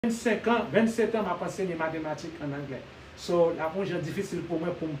25 ans, 27 ans, je enseigné mathématiques en anglais. So, la prochaine difficile pour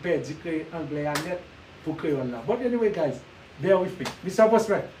moi pour me perdre créer anglais à net pour Creole là. But anyway, guys, bear with me. Mr.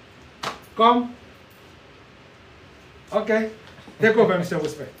 Prospect, come. Okay, take over, Mr.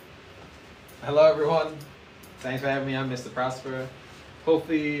 Prospect. Hello, everyone. Thanks for having me. I'm Mr. Prosper.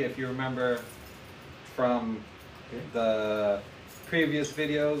 Hopefully, if you remember from the previous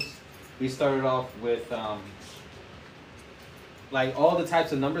videos, we started off with like all the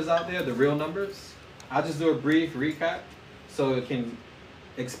types of numbers out there, the real numbers. I'll just do a brief recap so it can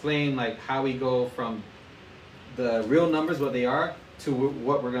explain like how we go from the real numbers, what they are, to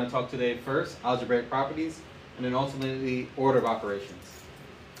what we're going to talk today first, algebraic properties, and then ultimately order of operations.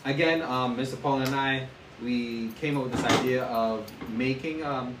 Again, Mr. Paul and I, we came up with this idea of making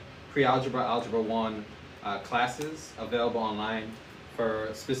pre-algebra, algebra 1 classes available online for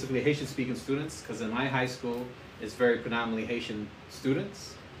specifically Haitian-speaking students, because in my high school, it's very predominantly Haitian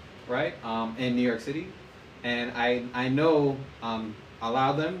students, right, in New York City. And I know a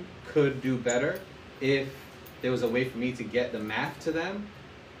lot of them could do better if there was a way for me to get the math to them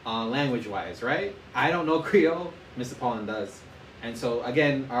language-wise, right? I don't know Creole, Mr. Paulin does. And so,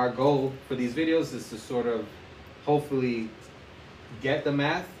 again, our goal for these videos is to sort of hopefully get the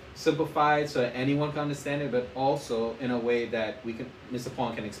math simplified so that anyone can understand it, but also in a way that we can, Mr.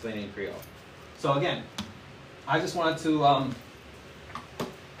 Paulin can explain it in Creole. So again, I just wanted to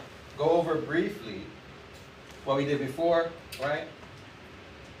go over briefly what we did before, right?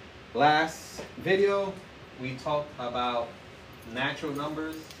 Last video, we talked about natural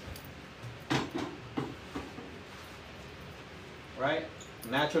numbers, right?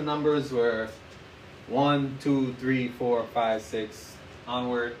 Natural numbers were 1, 2, 3, 4, 5, 6,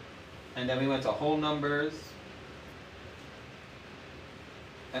 onward. And then we went to whole numbers.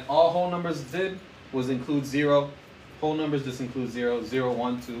 And all whole numbers did was include 0. Whole numbers just include 0, 0,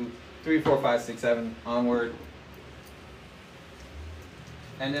 1, 2, 3, 4, 5, 6, 7, onward.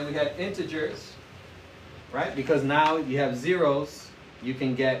 And then we had integers, right? Because now you have zeros, you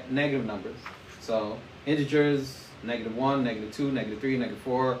can get negative numbers. So integers, -1, -2, -3,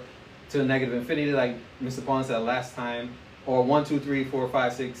 -4, to negative infinity, like Mr. Paul said last time, or 1, 2, 3, 4,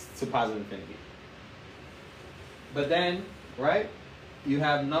 5, 6 to positive infinity. But then, right, you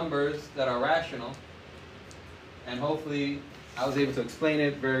have numbers that are rational, and hopefully I was able to explain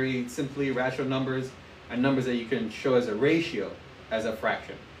it very simply. Rational numbers are numbers that you can show as a ratio, as a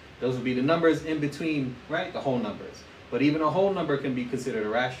fraction. Those would be the numbers in between, right, the whole numbers. But even a whole number can be considered a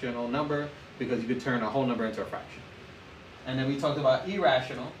rational number because you could turn a whole number into a fraction. And then we talked about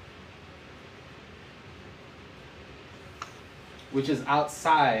irrational, which is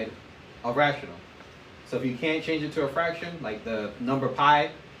outside of rational. So if you can't change it to a fraction, like the number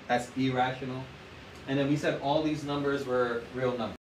pi, that's irrational. And then we said all these numbers were real numbers.